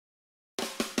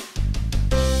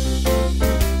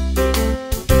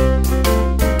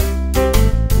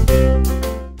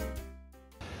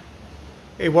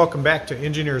Hey, welcome back to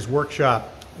Engineers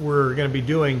Workshop. We're going to be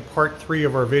doing part 3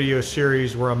 of our video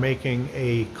series where I'm making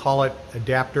a Collet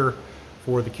adapter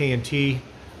for the K&T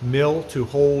mill to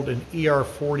hold an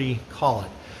ER-40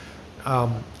 collet. I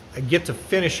get to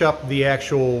finish up the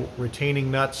actual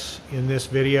retaining nuts in this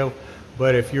video,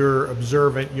 but if you're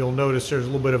observant, you'll notice there's a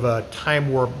little bit of a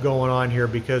time warp going on here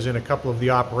because in a couple of the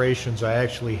operations I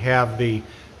actually have the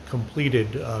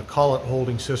completed collet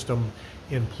holding system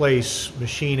in place,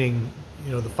 machining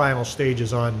the final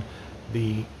stages on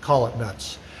the collet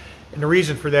nuts. And the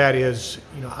reason for that is,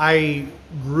 I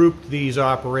grouped these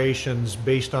operations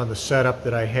based on the setup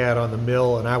that I had on the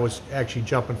mill, and I was actually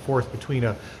jumping forth between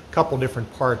a couple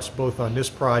different parts, both on this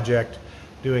project,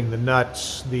 doing the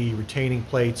nuts, the retaining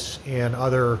plates, and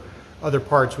other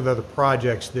parts with other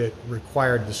projects that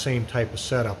required the same type of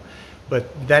setup.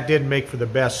 But that didn't make for the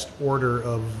best order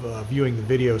of viewing the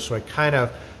video, so I kind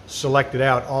of selected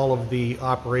out all of the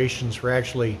operations for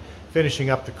actually finishing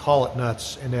up the collet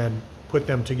nuts and then put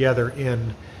them together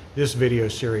in this video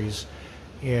series.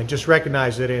 And just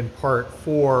recognize that in part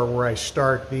 4, where I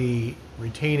start the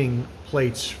retaining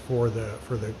plates for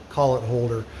the collet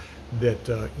holder,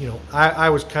 that I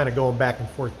was kind of going back and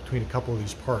forth between a couple of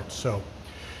these parts. So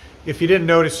if you didn't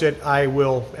notice it, I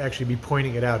will actually be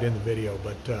pointing it out in the video,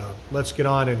 but let's get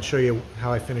on and show you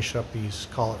how I finish up these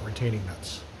collet retaining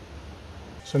nuts.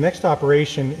 So next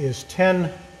operation is 10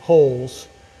 holes,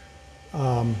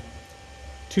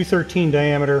 213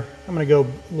 diameter. I'm going to go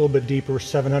a little bit deeper,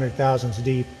 700 thousandths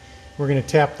deep. We're going to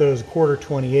tap those 1/4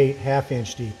 28 1/2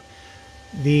 inch deep.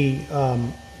 The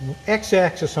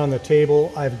x-axis on the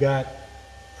table I've got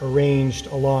arranged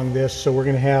along this, so we're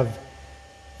going to have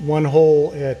one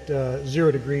hole at 0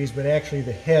 degrees, but actually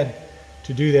the head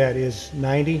to do that is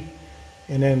 90.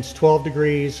 And then it's 12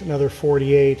 degrees, another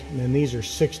 48, and then these are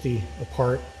 60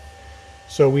 apart.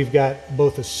 So we've got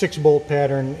both a 6-bolt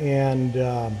pattern and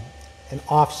an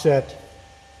offset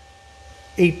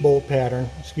 8-bolt pattern,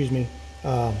 an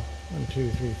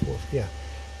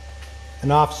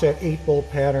offset 8-bolt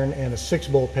pattern and a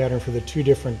 6-bolt pattern for the two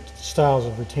different styles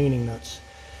of retaining nuts.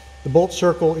 The bolt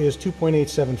circle is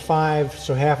 2.875,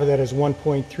 so half of that is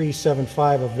 1.375.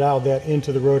 I've dialed that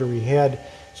into the rotary head.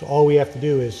 So all we have to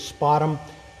do is spot them,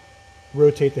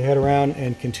 rotate the head around,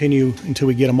 and continue until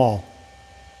we get them all.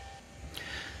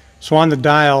 So on the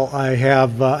dial I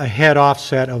have a head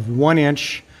offset of 1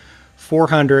 inch,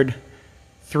 400,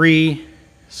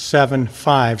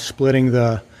 375, splitting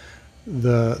the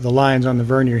lines on the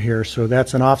vernier here. So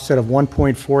that's an offset of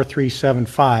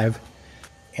 1.4375,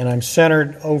 and I'm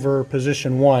centered over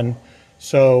position 1.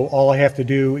 So all I have to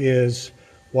do is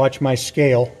watch my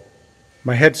scale.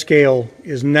 My head scale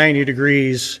is 90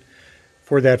 degrees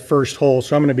for that first hole,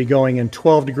 so I'm going to be going in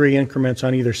 12-degree increments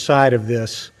on either side of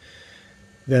this,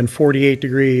 then 48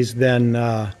 degrees, then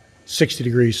 60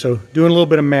 degrees. So doing a little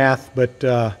bit of math, but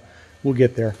we'll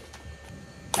get there.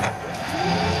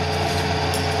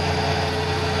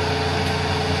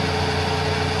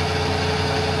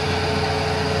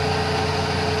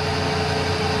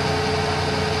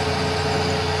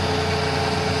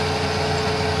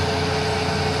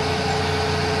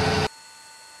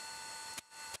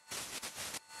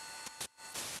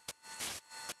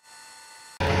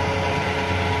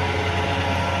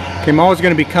 Okay, I'm always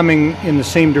going to be coming in the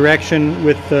same direction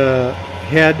with the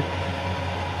head.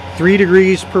 3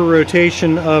 degrees per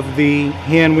rotation of the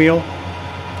hand wheel.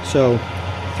 So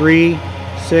 3,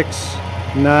 6,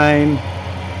 9,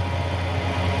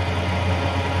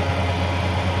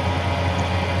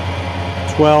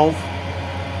 12.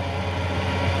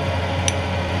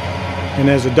 And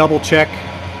as a double check,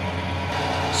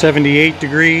 78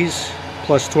 degrees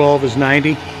plus 12 is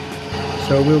 90.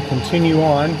 So we'll continue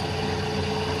on.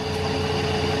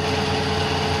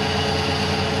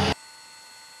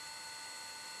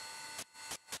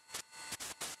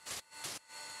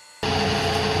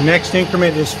 Next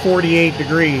increment is 48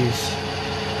 degrees.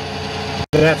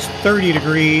 That's 30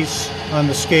 degrees on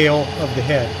the scale of the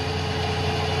head.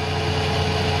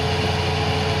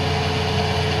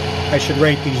 I should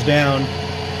write these down.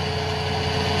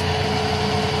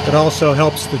 It also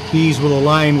helps that these will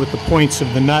align with the points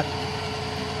of the nut.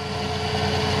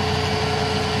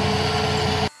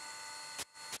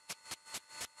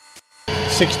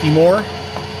 $60 more.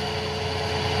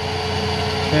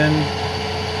 10,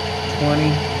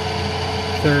 20,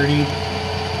 30,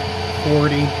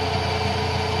 40,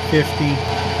 50.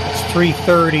 It's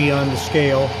 330 on the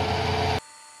scale.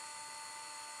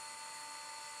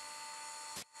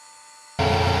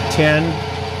 10,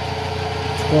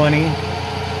 20,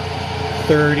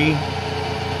 30,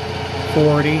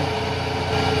 40,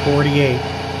 48.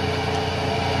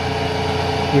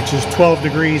 which is 12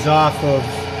 degrees off of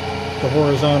the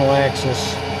horizontal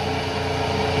axis.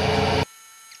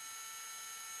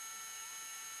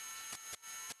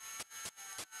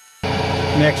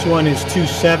 Next one is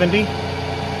 270.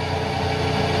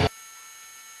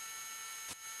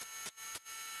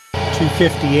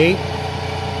 258.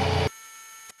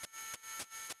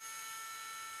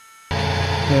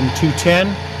 Then 210.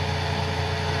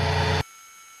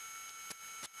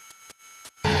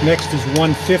 Next is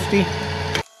 150.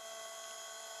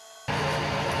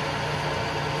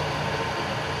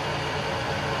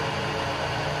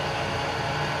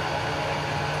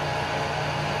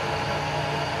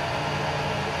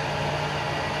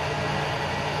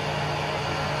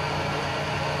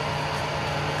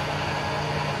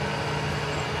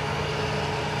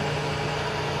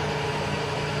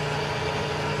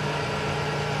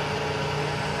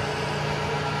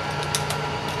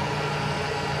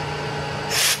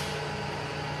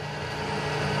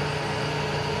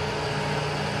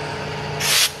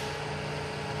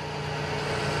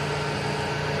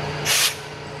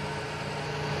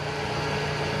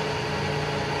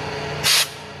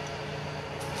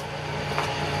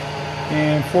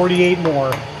 And 48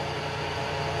 more.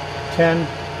 10,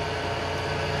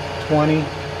 20,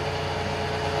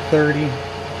 30,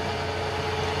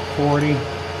 40,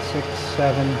 6,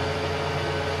 7,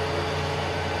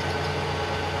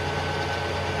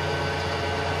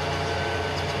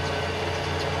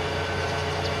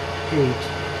 8.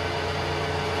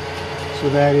 So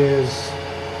that is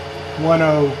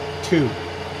 102.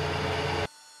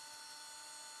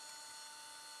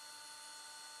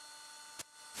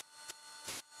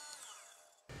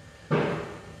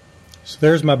 So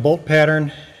there's my bolt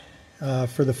pattern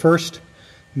for the first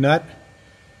nut.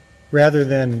 Rather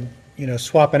than,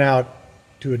 swapping out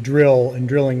to a drill and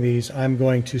drilling these, I'm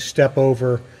going to step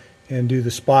over and do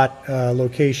the spot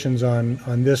locations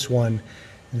on this one.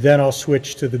 Then I'll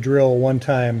switch to the drill one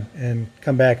time and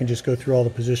come back and just go through all the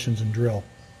positions and drill.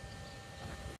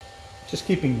 Just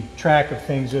keeping track of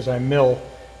things as I mill.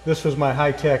 This was my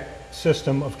high-tech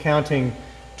system of counting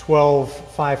 12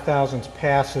 5/1000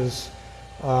 passes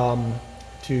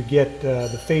to get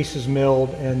the faces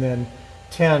milled, and then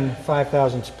 10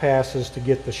 5/1000 passes to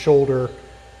get the shoulder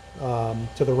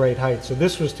to the right height. So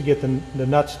this was to get the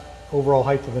nuts, overall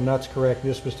height of the nuts correct.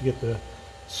 This was to get the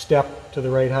step to the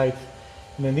right height.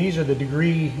 And then these are the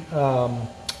degree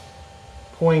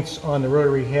points on the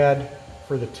rotary head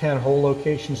for the 10 hole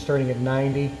locations starting at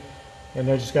 90. And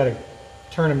I just got to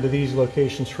turn them to these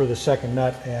locations for the second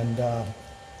nut and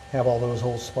have all those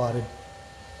holes spotted.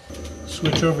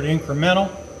 Switch over to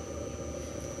incremental,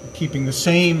 keeping the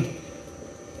same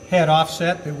head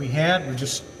offset that we had. We're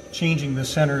just changing the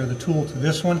center of the tool to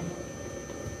this one,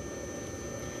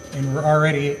 and we're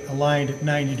already aligned at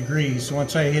 90 degrees. So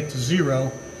once I hit to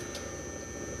 0,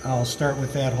 I'll start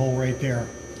with that hole right there.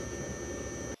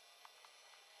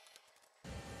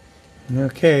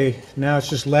 Okay, now it's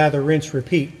just lather, rinse,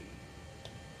 repeat.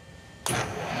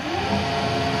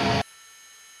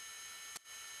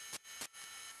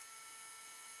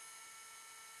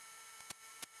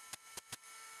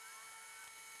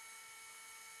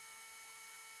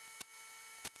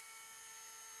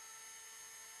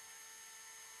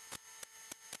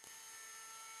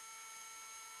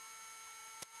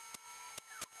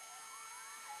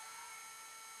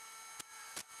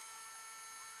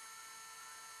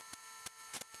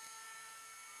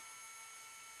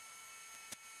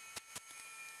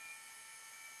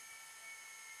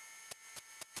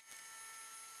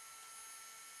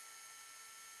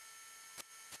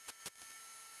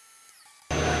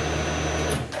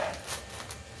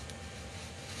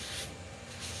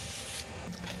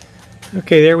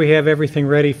 Okay, there we have everything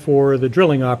ready for the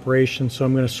drilling operation. So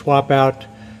I'm going to swap out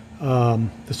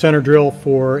the center drill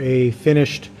for a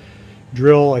finished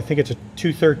drill. I think it's a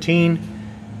 213,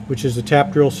 which is the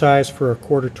tap drill size for a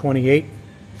 1/4-28.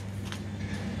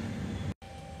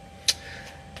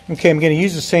 Okay, I'm going to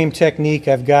use the same technique.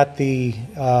 I've got the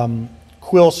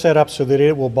quill set up so that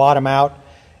it will bottom out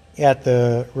at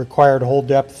the required hole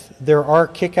depth. There are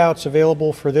kickouts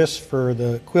available for this, for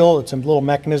the quill. It's a little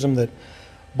mechanism that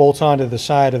bolts onto the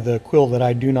side of the quill that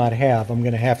I do not have. I'm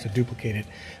going to have to duplicate it.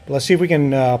 But let's see if we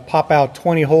can pop out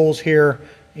 20 holes here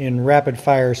in rapid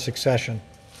fire succession.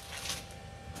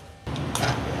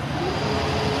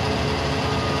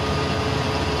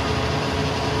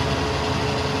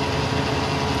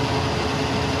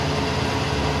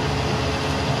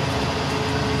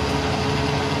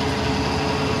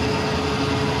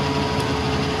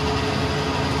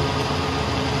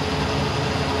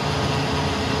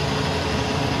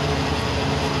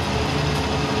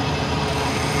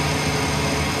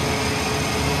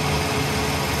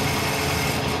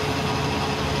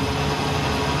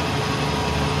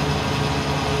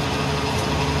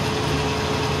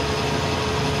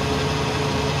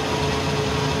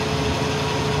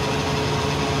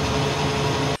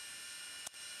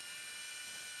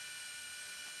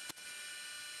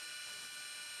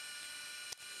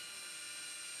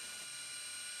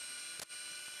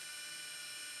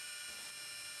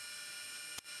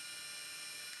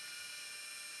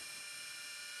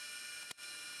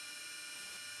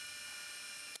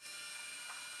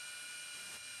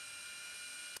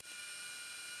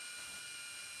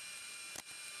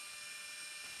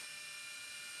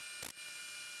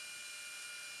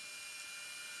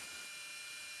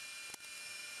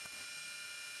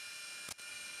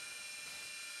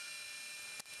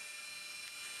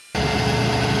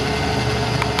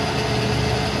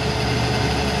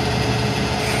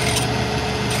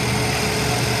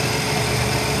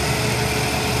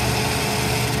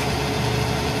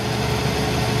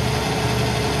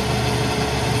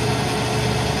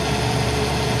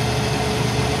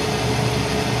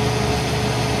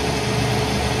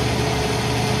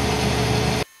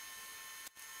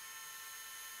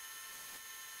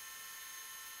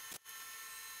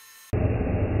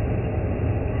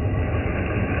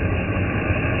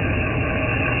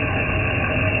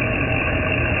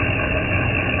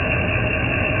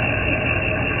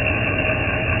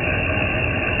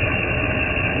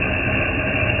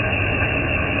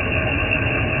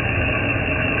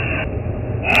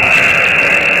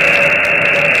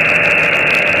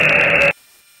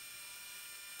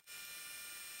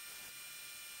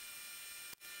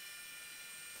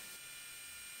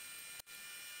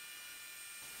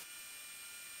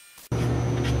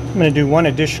 going to do one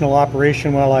additional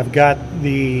operation while I've got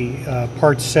the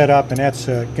parts set up, and that's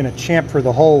going to chamfer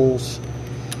the holes.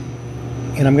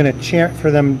 And I'm going to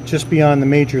chamfer them just beyond the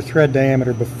major thread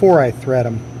diameter before I thread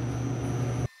them.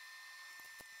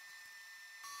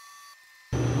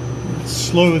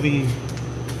 Slow the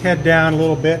head down a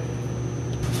little bit.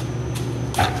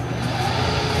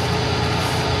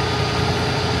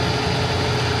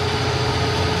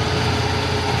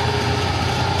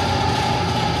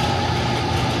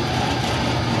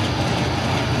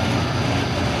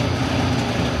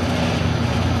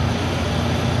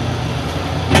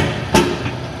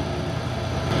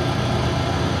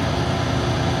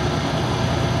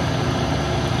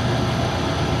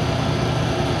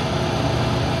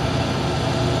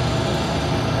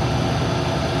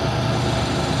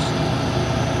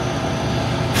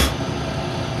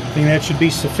 I think that should be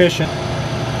sufficient.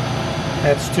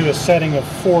 That's to a setting of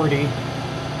 40.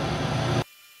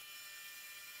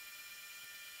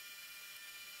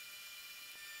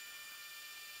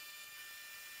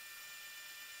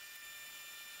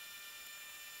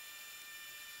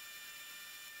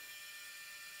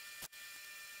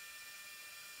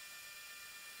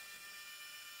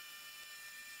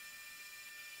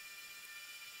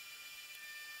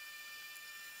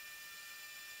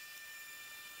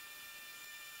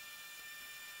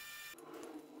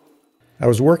 I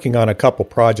was working on a couple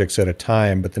projects at a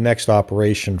time, but the next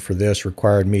operation for this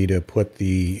required me to put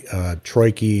the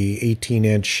Troike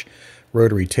 18-inch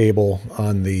rotary table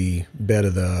on the bed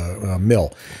of the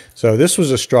mill. So this was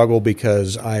a struggle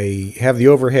because I have the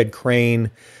overhead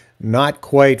crane not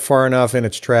quite far enough in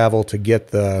its travel to get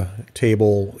the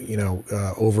table,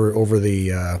 over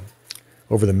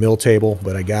the mill table,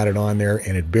 but I got it on there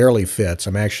and it barely fits.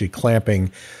 I'm actually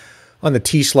clamping on the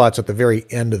T-slots at the very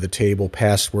end of the table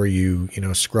past where you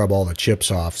scrub all the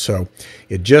chips off. So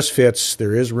it just fits.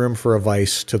 There is room for a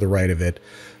vise to the right of it,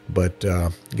 but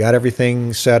got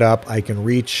everything set up. I can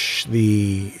reach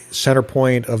the center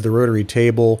point of the rotary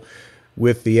table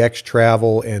with the X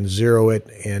travel and zero it,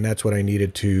 and that's what I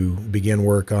needed to begin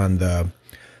work on the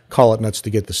collet nuts to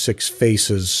get the 6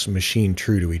 faces machined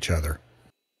true to each other.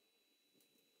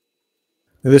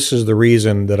 This is the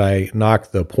reason that I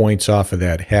knocked the points off of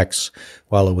that hex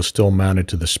while it was still mounted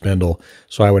to the spindle,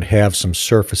 so I would have some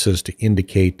surfaces to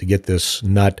indicate to get this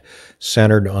nut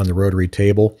centered on the rotary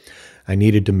table. I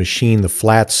needed to machine the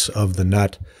flats of the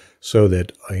nut so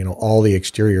that all the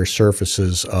exterior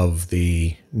surfaces of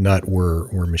the nut were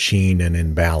machined and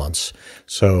in balance.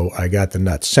 So I got the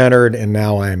nut centered, and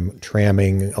now I'm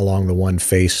tramming along the one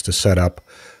face to set up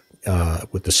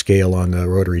with the scale on the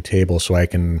rotary table so I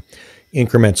can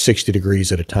increment 60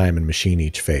 degrees at a time and machine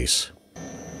each face.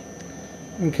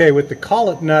 Okay, with the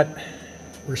collet nut,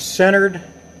 we're centered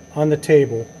on the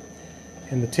table,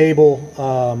 and the table,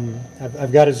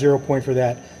 I've got a 0 point for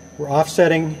that. We're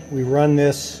offsetting. We run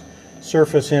this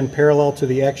surface in parallel to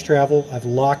the X travel. I've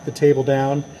locked the table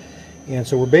down, and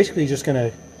so we're basically just going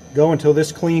to go until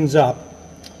this cleans up,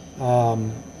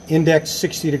 index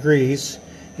 60 degrees,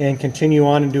 and continue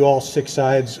on and do all 6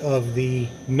 sides of the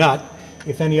nut.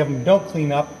 If any of them don't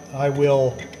clean up, I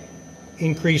will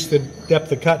increase the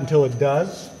depth of cut until it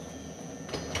does.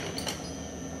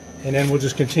 And then we'll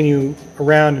just continue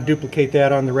around and duplicate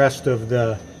that on the rest of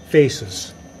the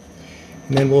faces.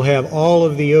 And then we'll have all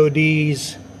of the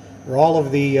ODs, or all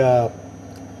of the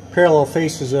parallel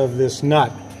faces of this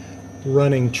nut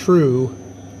running true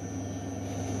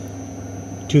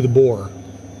to the bore.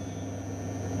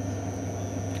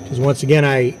 Because once again,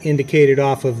 I indicated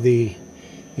off of the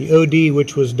OD,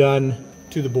 which was done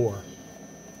to the bore.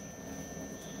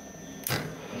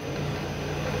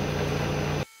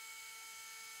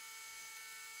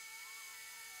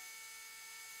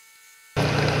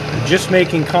 We're just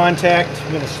making contact.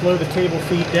 I'm going to slow the table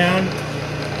feet down.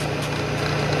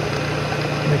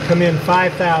 I'm going to come in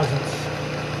 5 thousandths.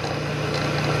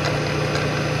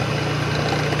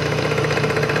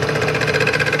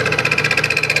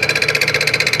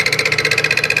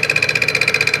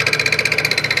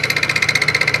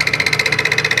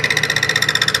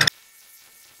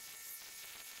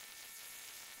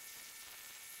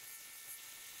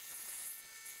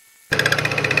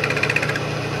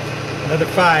 Another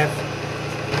 5.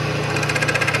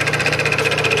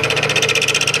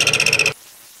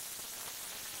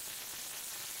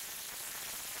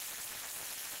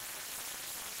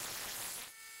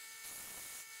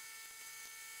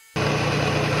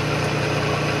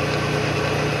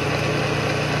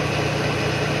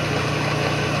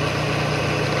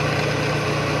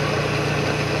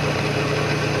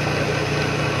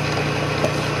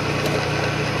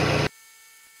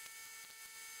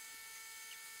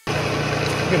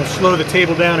 slow the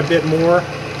table down a bit more.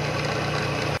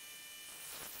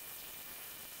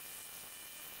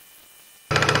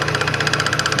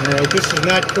 Alright, this is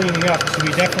not cleaning up, so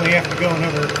we definitely have to go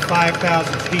another 5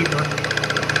 thousandths deeper.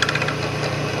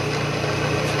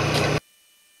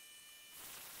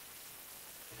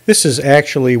 This is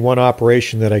actually one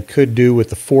operation that I could do with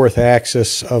the 4th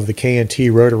axis of the K&T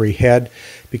rotary head,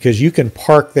 because you can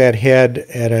park that head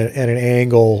at an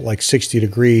angle like 60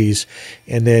 degrees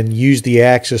and then use the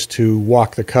axis to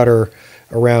walk the cutter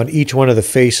around each one of the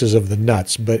faces of the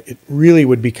nuts. But it really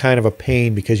would be kind of a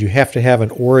pain because you have to have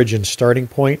an origin starting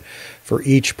point for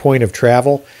each point of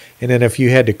travel. And then if you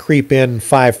had to creep in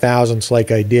 5 thousandths like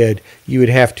I did, you would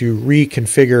have to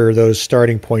reconfigure those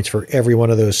starting points for every one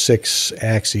of those 6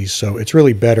 axes. So it's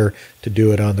really better to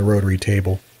do it on the rotary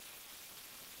table.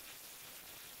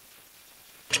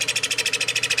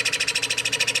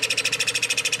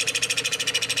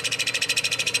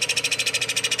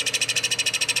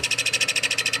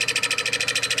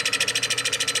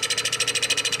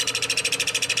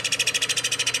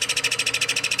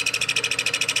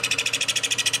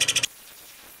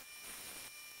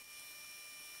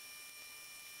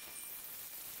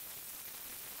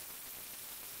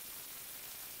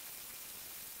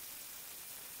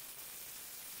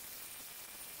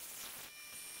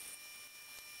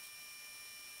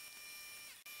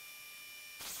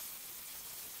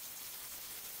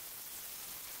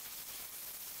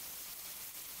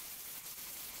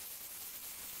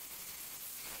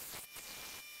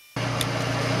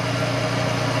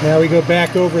 Now we go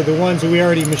back over the ones that we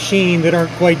already machined that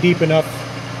aren't quite deep enough.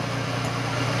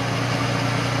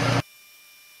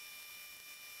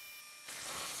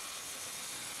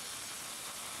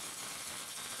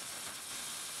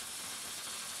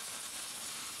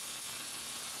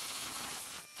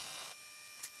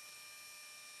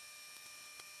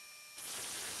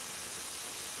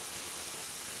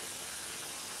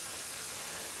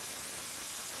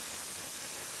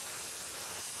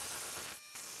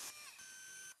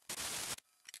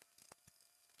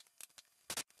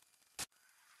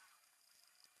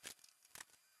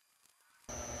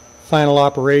 Final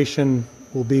operation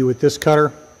will be with this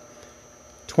cutter,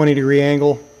 20-degree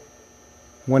angle,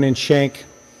 1-inch shank.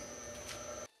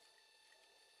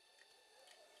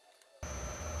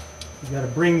 You got to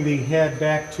bring the head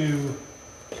back to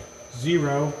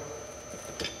 0.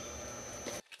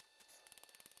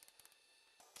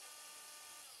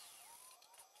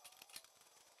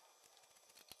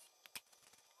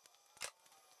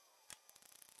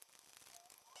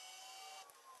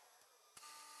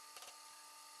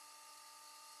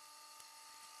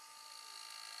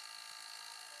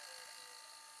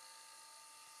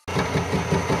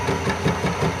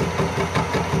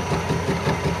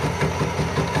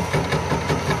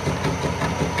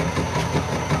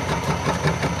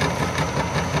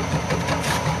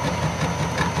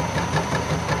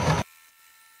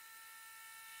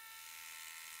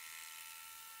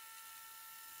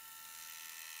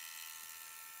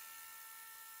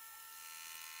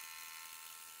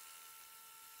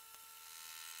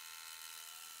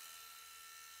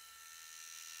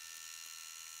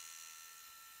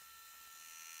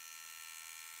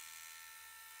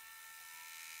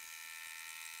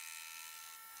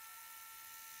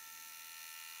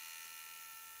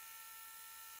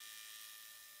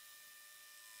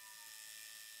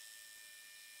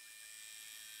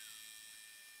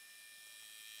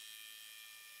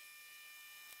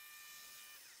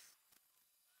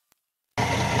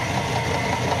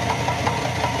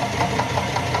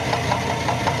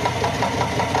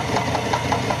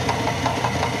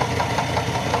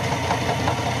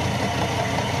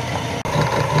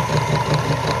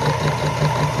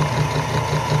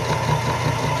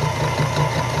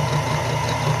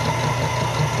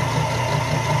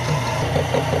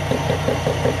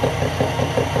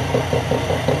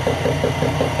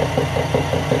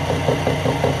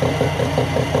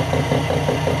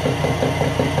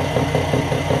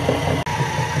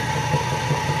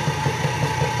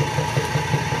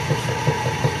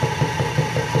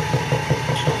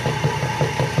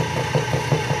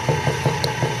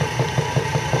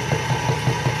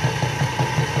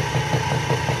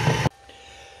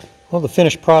 Well, the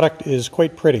finished product is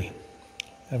quite pretty.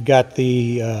 I've got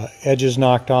the edges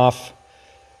knocked off,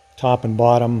 top and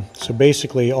bottom. So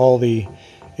basically all the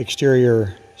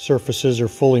exterior surfaces are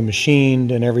fully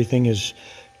machined and everything is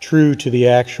true to the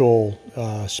actual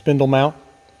spindle mount.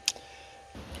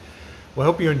 Well, I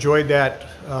hope you enjoyed that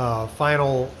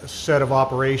final set of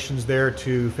operations there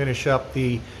to finish up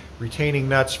the retaining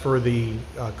nuts for the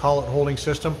collet holding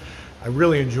system. I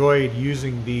really enjoyed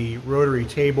using the rotary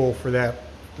table for that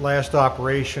last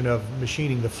operation of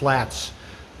machining the flats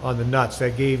on the nuts.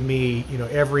 That gave me,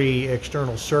 every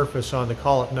external surface on the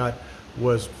collet nut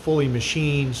was fully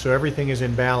machined, so everything is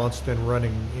in balance and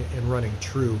running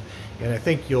true. And I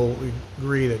think you'll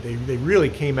agree that they really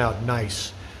came out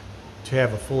nice to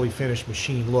have a fully finished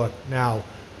machine look. Now,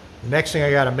 the next thing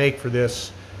I got to make for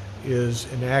this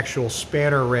is an actual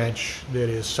spanner wrench that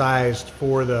is sized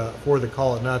for the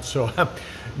collet nuts. So I'm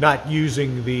not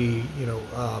using the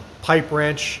pipe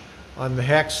wrench on the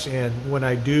hex, and when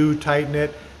I do tighten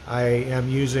it, I am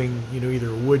using either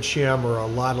a wood shim or a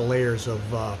lot of layers of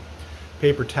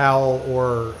paper towel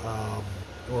or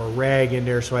a rag in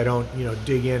there, so I don't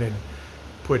dig in and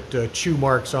put chew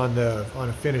marks on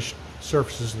the finished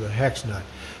surfaces of the hex nut.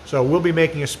 So we'll be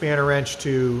making a spanner wrench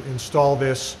to install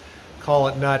this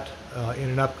collet nut in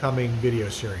an upcoming video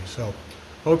series. So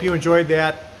hope you enjoyed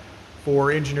that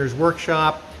for Engineer's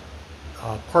Workshop.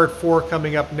 Part 4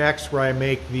 coming up next, where I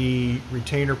make the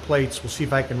retainer plates. We'll see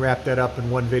if I can wrap that up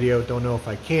in one video. Don't know if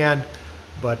I can,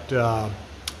 but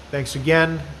thanks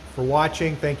again for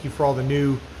watching. Thank you for all the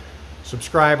new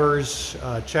subscribers.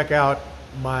 Check out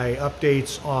my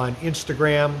updates on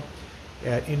Instagram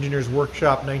at Engineer's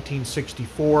Workshop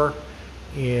 1964.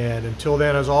 And until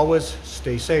then, as always,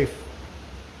 stay safe.